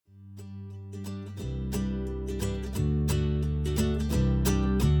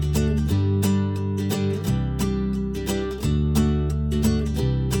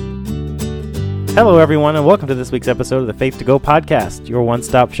Hello, everyone, and welcome to this week's episode of the Faith to Go podcast, your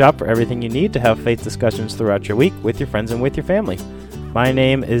one-stop shop for everything you need to have faith discussions throughout your week with your friends and with your family. My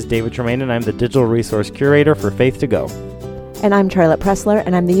name is David Tremaine, and I'm the Digital Resource Curator for Faith to Go. And I'm Charlotte Pressler,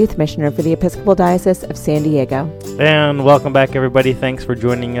 and I'm the Youth Missioner for the Episcopal Diocese of San Diego. And welcome back, everybody. Thanks for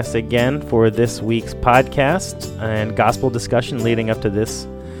joining us again for this week's podcast and gospel discussion leading up to this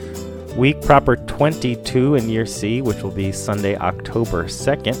week, Proper 22 in Year C, which will be Sunday, October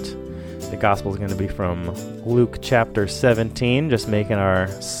 2nd. The gospel is going to be from Luke chapter 17, just making our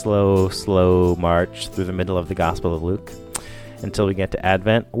slow march through the middle of the Gospel of Luke until we get to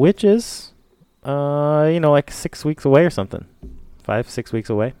Advent, which is, like 6 weeks away or something. 5-6 weeks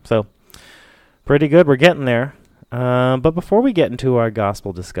away. So, pretty good. We're getting there. But before we get into our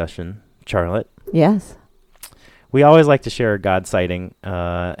gospel discussion, Charlotte. Yes. We always like to share a God sighting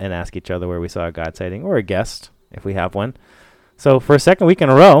and ask each other where we saw a God sighting, or a guest, if we have one. So for a second week in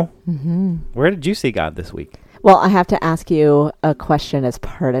a row, Where did you see God this week? Well, I have to ask you a question as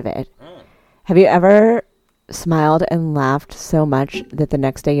part of it. Have you ever smiled and laughed so much that the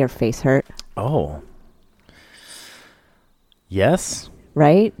next day your face hurt? Oh. Yes.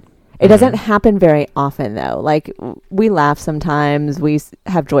 Right? It doesn't happen very often, though. Like, we laugh sometimes. We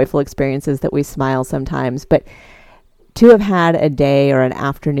have joyful experiences that we smile sometimes. But to have had a day or an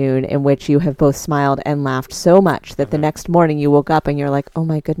afternoon in which you have both smiled and laughed so much that the next morning you woke up and you're like, oh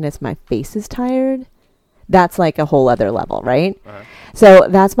my goodness, my face is tired. That's like a whole other level, right? So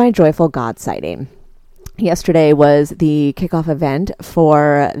that's my joyful God sighting. Yesterday was the kickoff event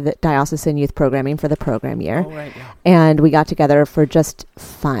for the Diocesan Youth Programming for the program year. And we got together for just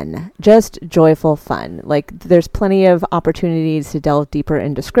fun, just joyful fun. Like, there's plenty of opportunities to delve deeper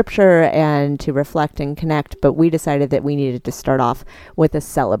into scripture and to reflect and connect, but we decided that we needed to start off with a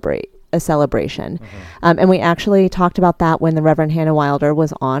celebration. And we actually talked about that when the Reverend Hannah Wilder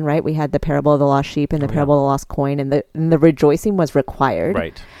was on, right? We had the parable of the lost sheep and the parable of the lost coin, and the rejoicing was required.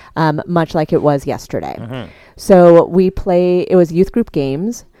 Right. Much like it was yesterday. So it was youth group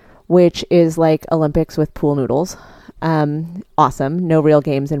games, which is like Olympics with pool noodles. Awesome. No real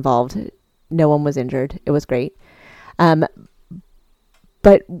games involved. No one was injured. It was great.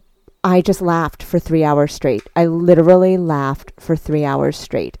 But I just laughed for 3 hours straight. I literally laughed for 3 hours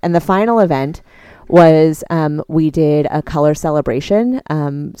straight. And the final event was we did a color celebration.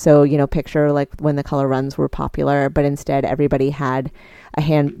 So, picture like when the color runs were popular, but instead everybody had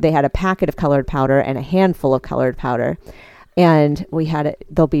they had a packet of colored powder and a handful of colored powder. And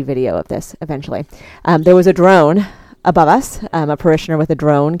there'll be video of this eventually. There was a drone above us. A parishioner with a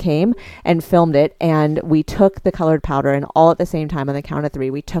drone came and filmed it, and we took the colored powder, and all at the same time on the count of 3,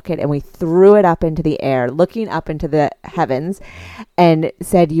 we took it and we threw it up into the air, looking up into the heavens, and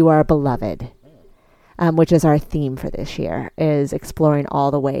said, "You are beloved." Which is our theme for this year, is exploring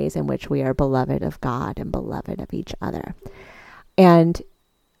all the ways in which we are beloved of God and beloved of each other. And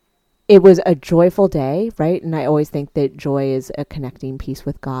it was a joyful day, right? And I always think that joy is a connecting piece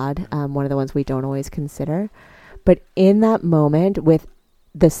with God, one of the ones we don't always consider. But in that moment, with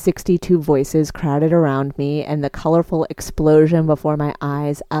the 62 voices crowded around me and the colorful explosion before my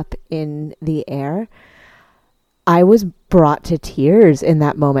eyes up in the air, I was brought to tears in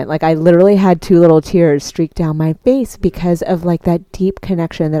that moment. Like, I literally had 2 little tears streak down my face because of like that deep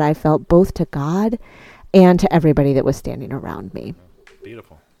connection that I felt both to God and to everybody that was standing around me.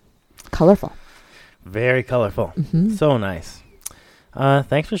 Beautiful. Colorful. Very colorful. So nice.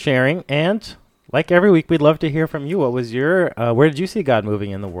 Thanks for sharing. And like every week, we'd love to hear from you. What was where did you see God moving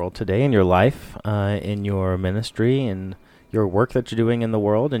in the world today, in your life, in your ministry, in your work that you're doing in the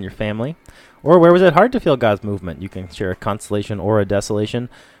world, and your family? Or where was it hard to feel God's movement? You can share a consolation or a desolation.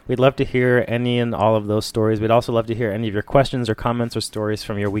 We'd love to hear any and all of those stories. We'd also love to hear any of your questions or comments or stories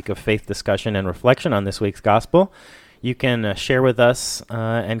from your week of faith discussion and reflection on this week's gospel. You can share with us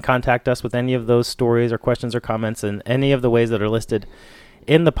and contact us with any of those stories or questions or comments in any of the ways that are listed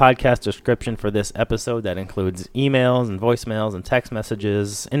in the podcast description for this episode. That includes emails and voicemails and text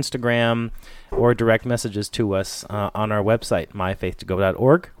messages, Instagram, or direct messages to us on our website,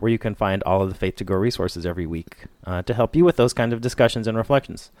 myfaith2go.org, where you can find all of the Faith to Go resources every week to help you with those kind of discussions and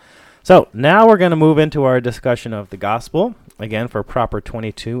reflections. So now we're going to move into our discussion of the gospel, again for Proper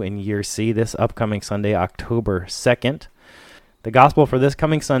 22 in Year C, this upcoming Sunday, October 2nd. The gospel for this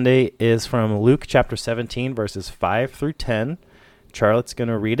coming Sunday is from Luke chapter 17, verses 5 through 10. Charlotte's going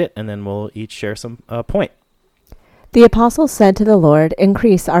to read it, and then we'll each share some point. The apostles said to the Lord,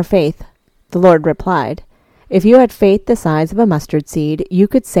 "Increase our faith." The Lord replied, "If you had faith the size of a mustard seed, you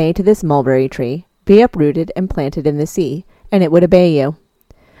could say to this mulberry tree, 'Be uprooted and planted in the sea,' and it would obey you.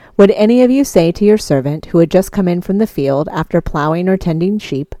 Would any of you say to your servant who had just come in from the field after plowing or tending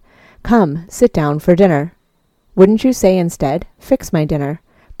sheep, "Come, sit down for dinner"? Wouldn't you say instead, "Fix my dinner,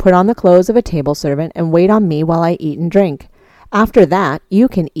 put on the clothes of a table servant, and wait on me while I eat and drink? After that, you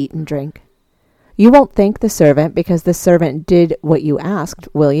can eat and drink." You won't thank the servant because the servant did what you asked,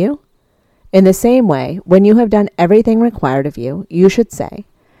 will you? In the same way, when you have done everything required of you, you should say,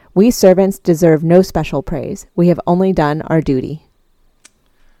 "We servants deserve no special praise. We have only done our duty."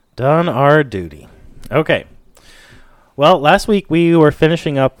 Done our duty. Okay. Well, last week we were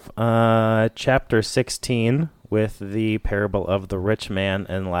finishing up chapter 16 with the parable of the rich man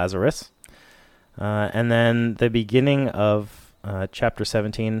and Lazarus. And then the beginning of chapter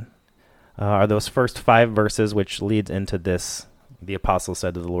 17 are those first 5 verses, which leads into this. The apostle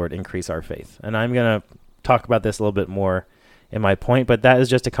said to the Lord, "Increase our faith." And I'm going to talk about this a little bit more in my point, but that is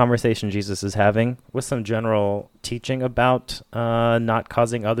just a conversation Jesus is having with some general teaching about not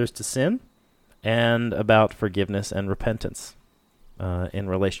causing others to sin and about forgiveness and repentance in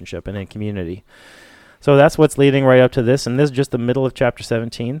relationship and in community. So that's what's leading right up to this, and this is just the middle of chapter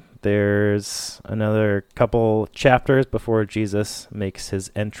 17. There's another couple chapters before Jesus makes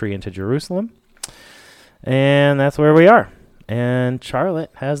his entry into Jerusalem, and that's where we are. And Charlotte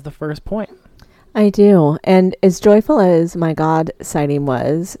has the first point. I do. And as joyful as my God sighting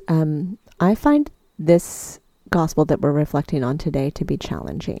was, I find this gospel that we're reflecting on today to be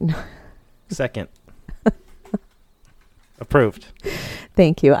challenging. Second. Approved.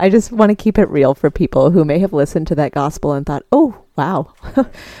 Thank you. I just want to keep it real for people who may have listened to that gospel and thought, "Oh, wow,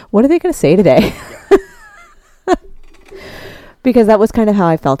 what are they going to say today?" Because that was kind of how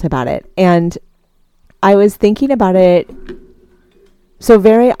I felt about it. And I was thinking about it. So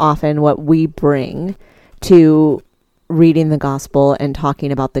very often what we bring to reading the gospel and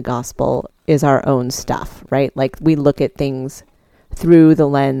talking about the gospel is our own stuff, right? Like we look at things through the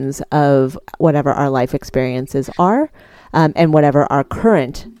lens of whatever our life experiences are and whatever our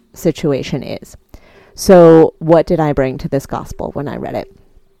current situation is. So what did I bring to this gospel when I read it?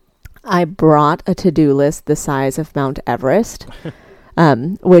 I brought a to-do list the size of Mount Everest.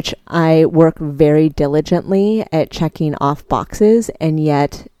 Which I work very diligently at checking off boxes, and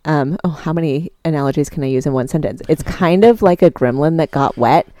yet, how many analogies can I use in one sentence? It's kind of like a gremlin that got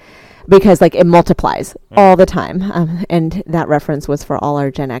wet, because like it multiplies all the time. And that reference was for all our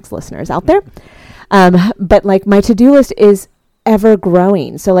Gen X listeners out there. But like my to-do list is ever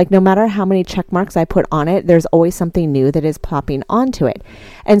growing. So like no matter how many check marks I put on it, there's always something new that is popping onto it.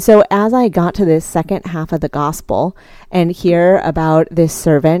 And so as I got to this second half of the gospel and hear about this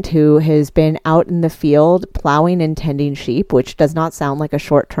servant who has been out in the field plowing and tending sheep, which does not sound like a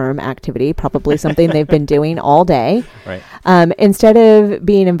short-term activity, probably something they've been doing all day. Right. Instead of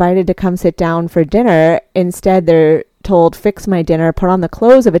being invited to come sit down for dinner, instead they're told, "Fix my dinner, put on the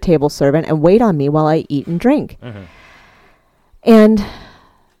clothes of a table servant, and wait on me while I eat and drink." Mm-hmm. And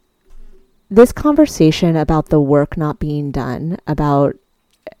this conversation about the work not being done, about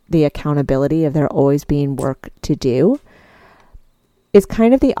the accountability of there always being work to do, is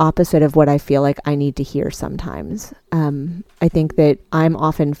kind of the opposite of what I feel like I need to hear sometimes. I think that I'm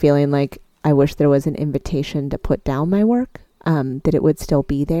often feeling like I wish there was an invitation to put down my work, that it would still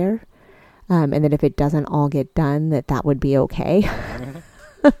be there, and that if it doesn't all get done, that would be okay.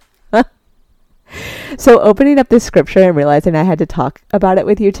 So opening up this scripture and realizing I had to talk about it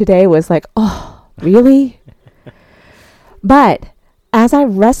with you today was like, oh, really? But as I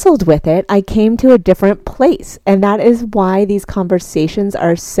wrestled with it, I came to a different place. And that is why these conversations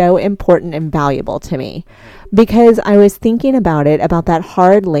are so important and valuable to me. Because I was thinking about it, about that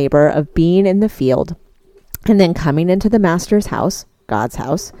hard labor of being in the field and then coming into the master's house, God's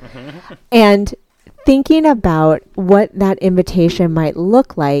house, and thinking about what that invitation might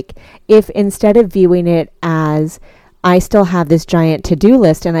look like if instead of viewing it as I still have this giant to-do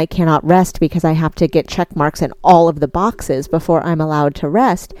list and I cannot rest because I have to get check marks in all of the boxes before I'm allowed to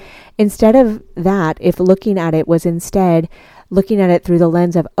rest. Instead of that, if looking at it was instead looking at it through the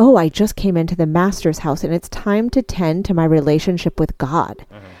lens of, oh, I just came into the master's house and it's time to tend to my relationship with God.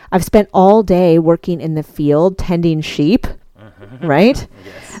 Mm-hmm. I've spent all day working in the field, tending sheep, right?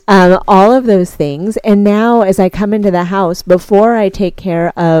 Yes. All of those things. And now as I come into the house, before I take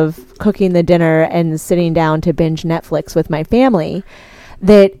care of cooking the dinner and sitting down to binge Netflix with my family,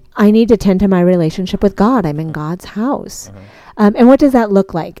 that I need to tend to my relationship with God. I'm in God's house. Mm-hmm. And what does that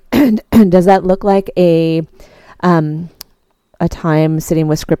look like? Does that look like a time sitting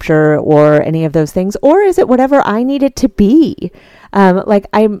with scripture or any of those things? Or is it whatever I need it to be? I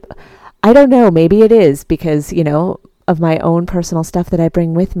don't know, maybe it is because, of my own personal stuff that I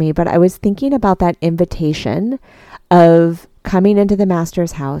bring with me, but I was thinking about that invitation of coming into the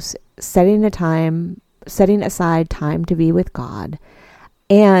master's house, setting aside time to be with God,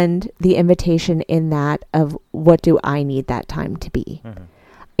 and the invitation in that of what do I need that time to be? Mm-hmm.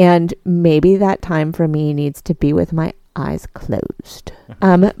 And maybe that time for me needs to be with my eyes closed.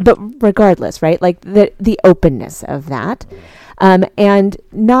 But regardless, right? Like the openness of that. And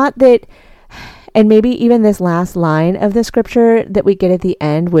not that, and maybe even this last line of the scripture that we get at the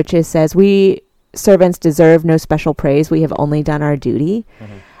end, which says, we servants deserve no special praise. We have only done our duty.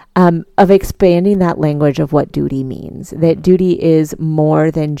 Mm-hmm. Of expanding that language of what duty means, that duty is more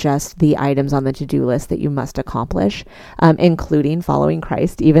than just the items on the to-do list that you must accomplish, including following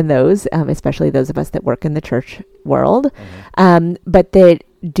Christ, even those, especially those of us that work in the church world. Mm-hmm. But that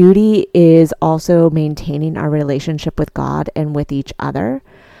duty is also maintaining our relationship with God and with each other.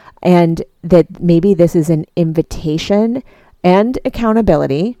 And that maybe this is an invitation and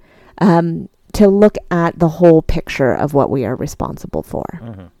accountability to look at the whole picture of what we are responsible for.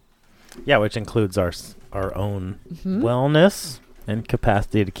 Mm-hmm. Yeah, which includes our own wellness and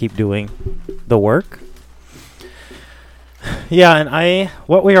capacity to keep doing the work. Yeah, and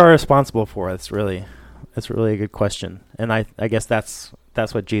what we are responsible for, that's really a good question. And I guess that's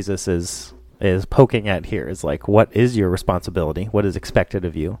what Jesus is poking at here, is like, what is your responsibility? What is expected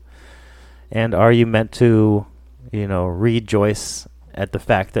of you? And are you meant to, rejoice at the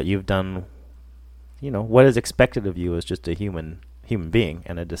fact that you've done, what is expected of you as just a human being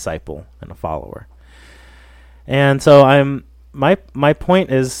and a disciple and a follower. And so my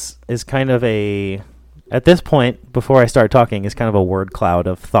point is kind of at this point, before I start talking, is kind of a word cloud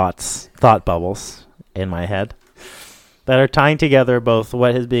of thought bubbles in my head that are tying together both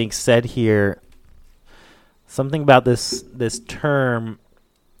what is being said here, something about this term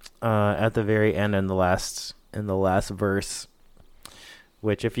at the very end in the last verse,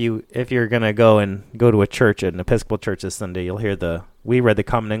 which if you're going to go to a church, an Episcopal church this Sunday, you'll hear we read the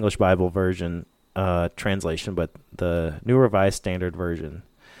Common English Bible version translation, but the New Revised Standard Version,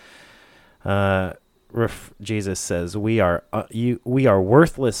 Jesus says, we are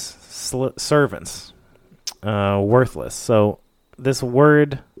worthless servants, worthless. So this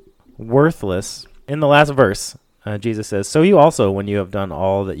word worthless, in the last verse, Jesus says, so you also, when you have done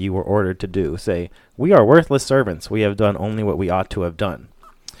all that you were ordered to do, say, we are worthless servants. We have done only what we ought to have done.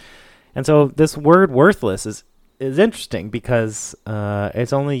 And so this word worthless is interesting because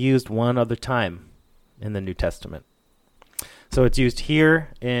it's only used one other time in the New Testament. So it's used here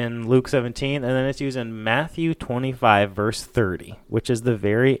in Luke 17, and then it's used in Matthew 25, verse 30, which is the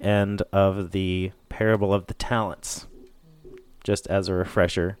very end of the parable of the talents. Just as a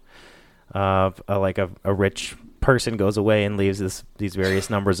refresher, like a rich person goes away and leaves these various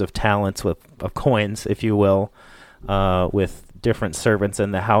numbers of talents of coins, if you will, with different servants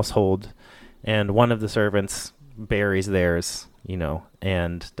in the household, and one of the servants buries theirs,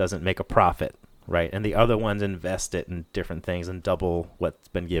 and doesn't make a profit, right? And the other ones invest it in different things and double what's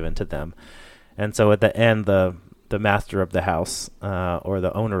been given to them. And so at the end, the master of the house, or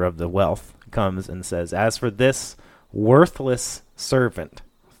the owner of the wealth, comes and says, as for this worthless servant,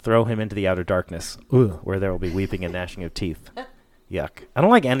 throw him into the outer darkness, where there will be weeping and gnashing of teeth. Yuck. I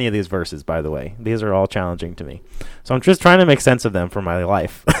don't like any of these verses, by the way. These are all challenging to me. So I'm just trying to make sense of them for my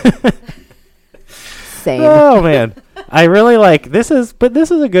life. Same. Oh, man. I really like this is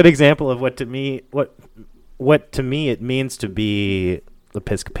a good example of what to me it means to be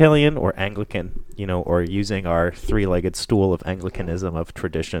Episcopalian or Anglican, or using our three-legged stool of Anglicanism, of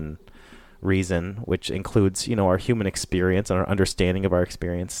tradition, reason, which includes, our human experience and our understanding of our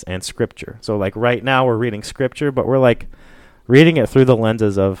experience, and scripture. So like right now we're reading scripture, but we're like reading it through the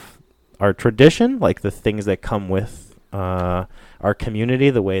lenses of our tradition, like the things that come with our community,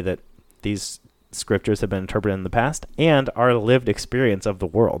 the way that these scriptures have been interpreted in the past, and our lived experience of the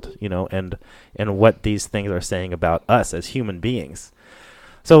world, and what these things are saying about us as human beings.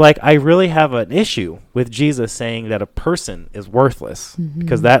 So, like, I really have an issue with Jesus saying that a person is worthless,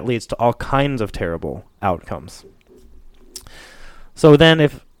 because that leads to all kinds of terrible outcomes. So then,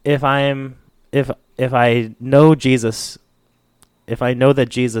 if I know Jesus, if I know that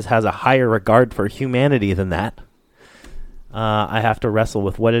Jesus has a higher regard for humanity than that, I have to wrestle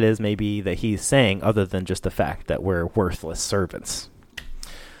with what it is maybe that he's saying, other than just the fact that we're worthless servants.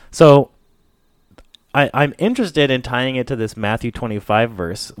 So I'm interested in tying it to this Matthew 25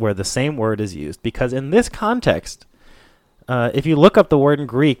 verse where the same word is used, because in this context, if you look up the word in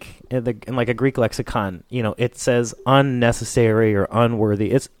Greek, in like a Greek lexicon, it says unnecessary or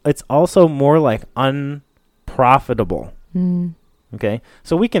unworthy. It's also more like unprofitable. Okay,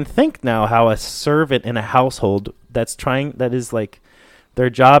 so we can think now how a servant in a household that is like their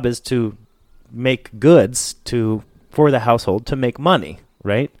job is to make goods for the household, to make money,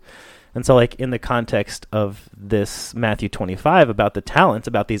 right? And so, like, in the context of this Matthew 25 about the talents,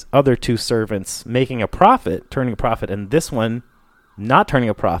 about these other two servants making a profit, turning a profit, and this one not turning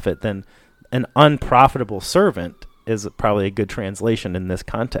a profit, then an unprofitable servant is probably a good translation in this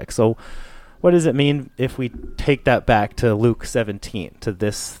context. So what does it mean if we take that back to Luke 17, to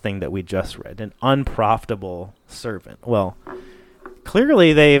this thing that we just read, an unprofitable servant? Well,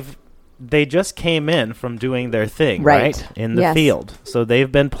 clearly they just came in from doing their thing, right? In the field. So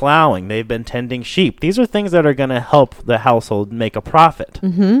they've been plowing, they've been tending sheep. These are things that are going to help the household make a profit.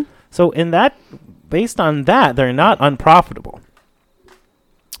 Mm-hmm. So based on that, they're not unprofitable.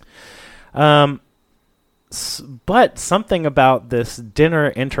 But something about this dinner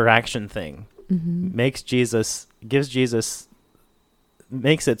interaction thing makes it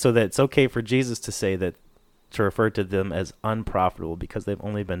so that it's okay for Jesus to say that, to refer to them as unprofitable, because they've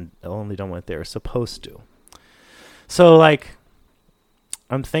only done what they're supposed to. So, like,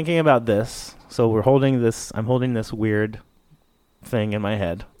 I'm thinking about this. So I'm holding this weird thing in my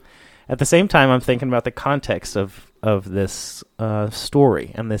head. At the same time, I'm thinking about the context of this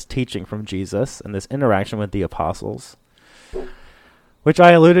story and this teaching from Jesus and this interaction with the apostles, which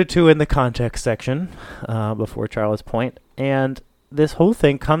I alluded to in the context section before Charlotte's point. And this whole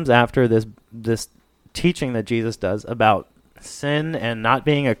thing comes after this teaching that Jesus does about sin and not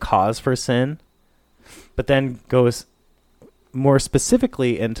being a cause for sin, but then goes more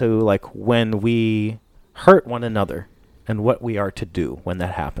specifically into, like, when we hurt one another and what we are to do when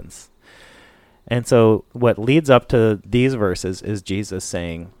that happens. And so what leads up to these verses is Jesus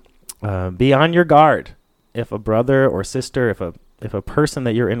saying, be on your guard. If a brother or sister, if a person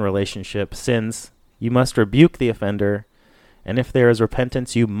that you're in relationship sins, you must rebuke the offender. And if there is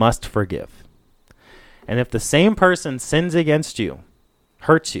repentance, you must forgive. And if the same person sins against you,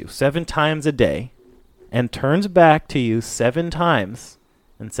 hurts you 7 times a day, and turns back to you 7 times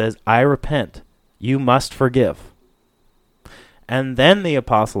and says, I repent, you must forgive. And then the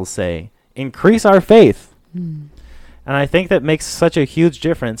apostles say, increase our faith. And I think that makes such a huge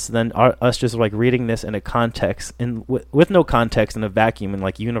difference than us just, like, reading this in a context, with no context, in a vacuum, and,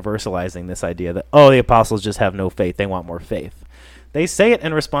 like, universalizing this idea that, the apostles just have no faith, they want more faith. They say it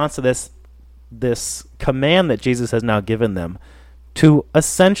in response to this command that Jesus has now given them to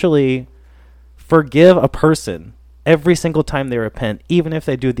essentially forgive a person every single time they repent, even if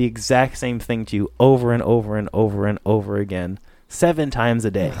they do the exact same thing to you over and over and over and over again, 7 times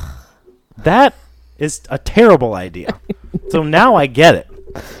a day. That is a terrible idea. So now I get it.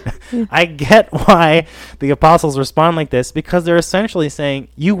 I get why the apostles respond like this, because they're essentially saying,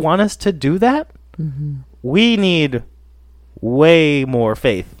 you want us to do that? Mm-hmm. We need way more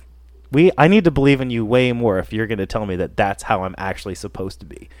faith. I need to believe in you way more if you're going to tell me that that's how I'm actually supposed to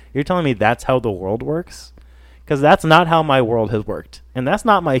be. You're telling me that's how the world works? Because that's not how my world has worked. And that's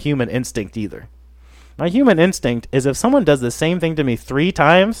not my human instinct either. My human instinct is, if someone does the same thing to me 3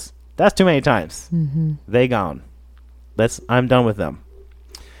 times, that's too many times. Mm-hmm. They gone. I'm done with them.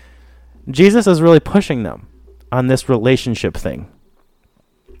 Jesus is really pushing them on this relationship thing,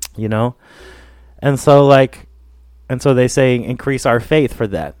 you know? And so they say, increase our faith for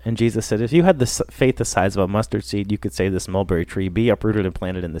that. And Jesus said, if you had the faith the size of a mustard seed, you could say this mulberry tree, be uprooted and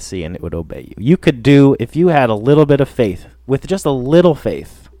planted in the sea, and it would obey you. You could do, if you had a little bit of faith, with just a little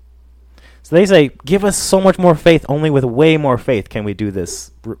faith. So they say, give us so much more faith, only with way more faith can we do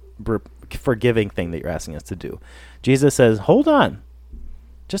this forgiving thing that you're asking us to do. Jesus says, hold on.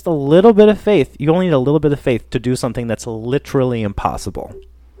 Just a little bit of faith. You only need a little bit of faith to do something that's literally impossible.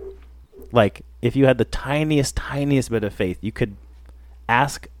 Like, if you had the tiniest bit of faith, you could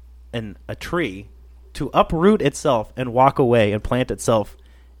ask a tree to uproot itself and walk away and plant itself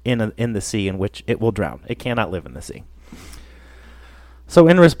in the sea, in which it will drown. It cannot live in the sea. So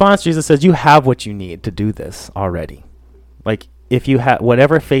in response, Jesus says, you have what you need to do this already. Like, if you have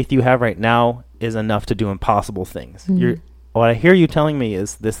whatever faith you have right now is enough to do impossible things. Mm-hmm. What I hear you telling me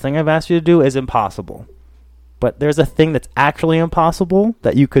is, this thing I've asked you to do is impossible. But there's a thing that's actually impossible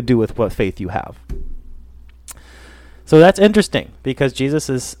that you could do with what faith you have. So that's interesting, because Jesus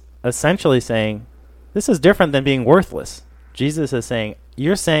is essentially saying, this is different than being worthless. Jesus is saying,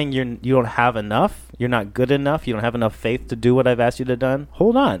 you're saying you don't have enough, you're not good enough, you don't have enough faith to do what I've asked you to do.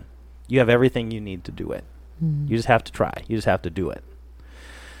 Hold on. You have everything you need to do it. You just have to try. You just have to do it.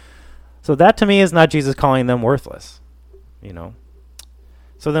 So that, to me, is not Jesus calling them worthless, you know.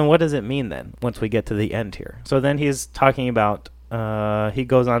 So then what does it mean then, once we get to the end here? So then he's talking about, he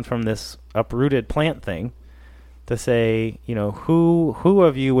goes on from this uprooted plant thing to say, you know, who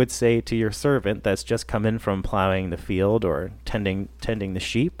of you would say to your servant that's just come in from plowing the field or tending the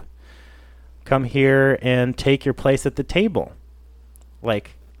sheep, come here and take your place at the table?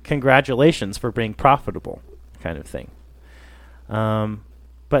 Like, congratulations for being profitable kind of thing.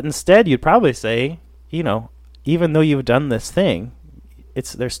 But instead, you'd probably say, even though you've done this thing,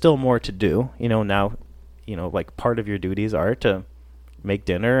 there's still more to do. Now, like part of your duties are to make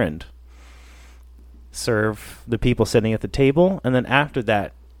dinner and serve the people sitting at the table. And then after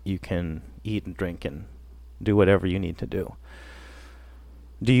that, you can eat and drink and do whatever you need to do.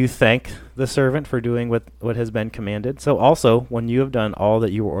 Do you thank the servant for doing what has been commanded? So also, when you have done all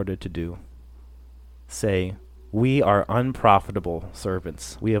that you were ordered to do, say, we are unprofitable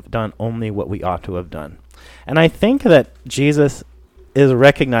servants. We have done only what we ought to have done. And I think that Jesus is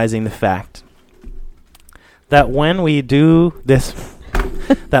recognizing the fact that when we do this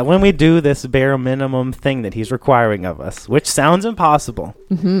bare minimum thing that he's requiring of us, which sounds impossible,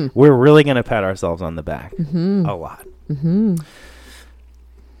 we're really going to pat ourselves on the back a lot.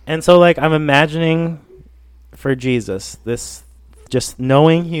 And so, like, I'm imagining for Jesus this, just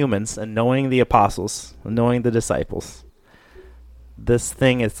knowing humans and knowing the apostles and knowing the disciples, this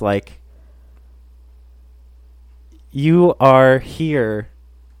thing is like, you are here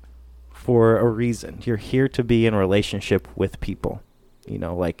for a reason. You're here to be in relationship with people.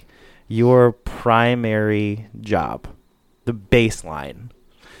 Like your primary job, the baseline,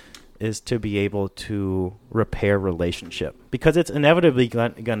 is to be able to repair relationship because it's inevitably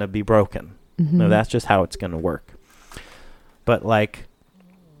going to be broken. No, that's just how it's going to work. But like,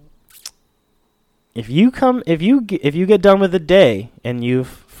 if you get done with the day and you've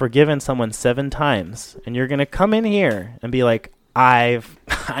forgiven someone 7 times, and you're gonna come in here and be like, I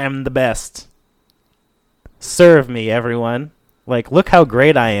am the best. Serve me, everyone. Like, look how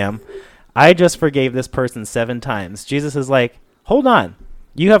great I am. I just forgave this person 7 times. Jesus is like, hold on,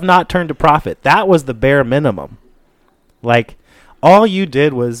 you have not turned a profit. That was the bare minimum. Like, all you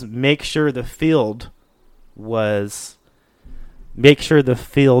did was make sure the field was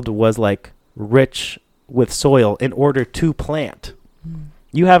like rich with soil in order to plant.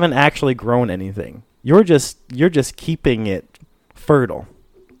 You haven't actually grown anything. You're just keeping it fertile.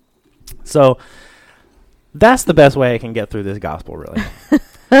 So that's the best way I can get through this gospel, really.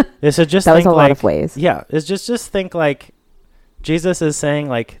 Is to just that think was a like, lot of ways. Yeah, it's just think like Jesus is saying,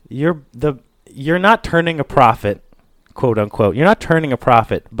 like, you're not turning a profit, quote unquote. You're not turning a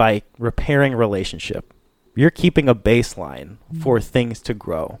profit by repairing a relationship. You're keeping a baseline for things to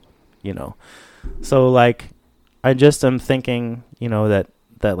grow, So like, I just am thinking,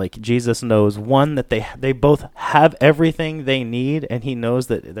 that like Jesus knows, one, that they both have everything they need, and he knows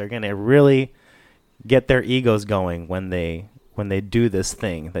that they're going to really get their egos going when they do this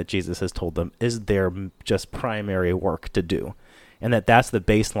thing that Jesus has told them is their just primary work to do, and that's the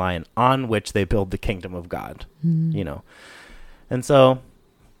baseline on which they build the kingdom of God, And so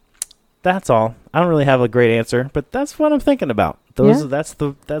that's all. I don't really have a great answer, but that's what I'm thinking about. That's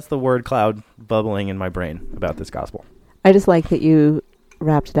the word cloud bubbling in my brain about this gospel. I just like that you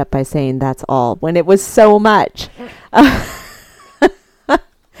wrapped it up by saying that's all when it was so much.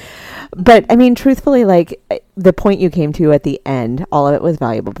 But I mean, truthfully, like the point you came to at the end, all of it was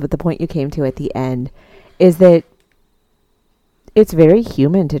valuable, but the point you came to at the end is that it's very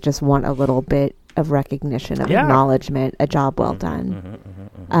human to just want a little bit of recognition, of acknowledgement, a job well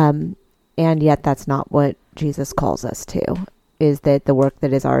done. And yet that's not what Jesus calls us to, is that the work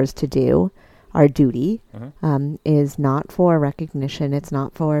that is ours to do, our duty, is not for recognition. It's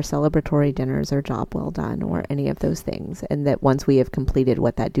not for celebratory dinners or job well done or any of those things. And that once we have completed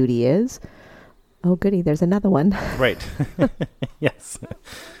what that duty is, oh goody, there's another one. Right. Yes.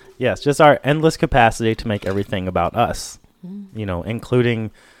 Yes. Just our endless capacity to make everything about us,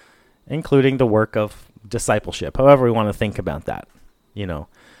 including the work of discipleship, however we want to think about that,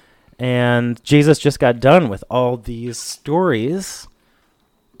 And Jesus just got done with all these stories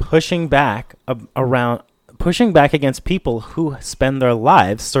pushing back against people who spend their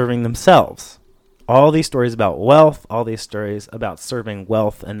lives serving themselves. All these stories about wealth, all these stories about serving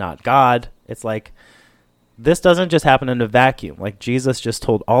wealth and not God. It's like, this doesn't just happen in a vacuum. Like, Jesus just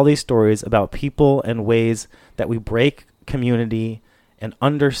told all these stories about people and ways that we break community and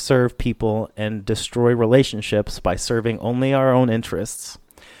underserve people and destroy relationships by serving only our own interests.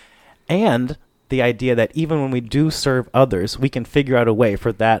 And the idea that even when we do serve others, we can figure out a way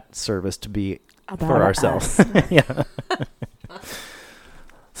for that service to be about for ourselves. Yeah.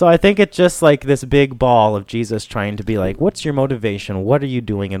 So I think it's just like this big ball of Jesus trying to be like, what's your motivation? What are you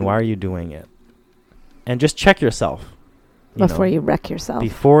doing and why are you doing it? And just check yourself. Before you wreck yourself.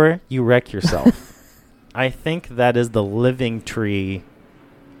 Before you wreck yourself. I think that is the Living Tree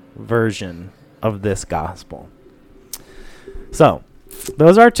version of this gospel. So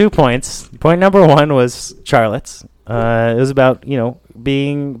those are 2 points. Point number 1 was Charlotte's. It was about,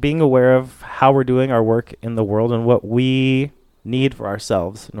 being aware of how we're doing our work in the world and what we need for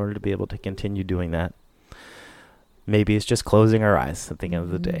ourselves in order to be able to continue doing that. Maybe it's just closing our eyes at the end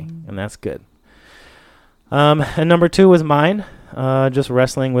of the day, and that's good. And number 2 was mine, just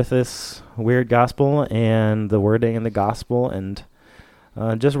wrestling with this weird gospel and the wording in the gospel, and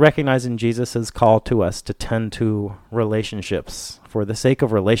just recognizing Jesus' call to us to tend to relationships for the sake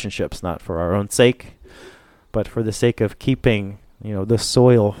of relationships, not for our own sake, but for the sake of keeping, the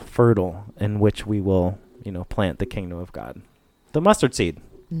soil fertile in which we will, plant the kingdom of God. The mustard seed.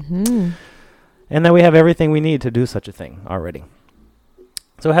 Mm-hmm. And that we have everything we need to do such a thing already.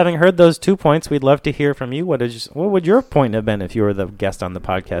 So having heard those 2 points, we'd love to hear from you. What would your point have been if you were the guest on the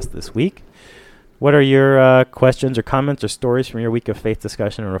podcast this week? What are your questions or comments or stories from your week of faith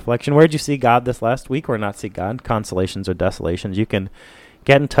discussion and reflection? Where did you see God this last week or not see God? Consolations or desolations? You can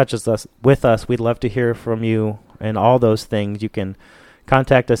get in touch with us. We'd love to hear from you and all those things. You can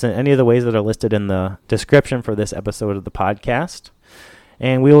contact us in any of the ways that are listed in the description for this episode of the podcast.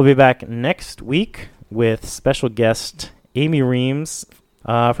 And we will be back next week with special guest Amy Reams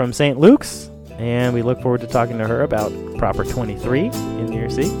from St. Luke's. And we look forward to talking to her about Proper 23 in New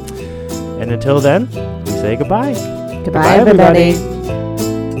Year's Eve. And until then, we say goodbye. Goodbye, everybody.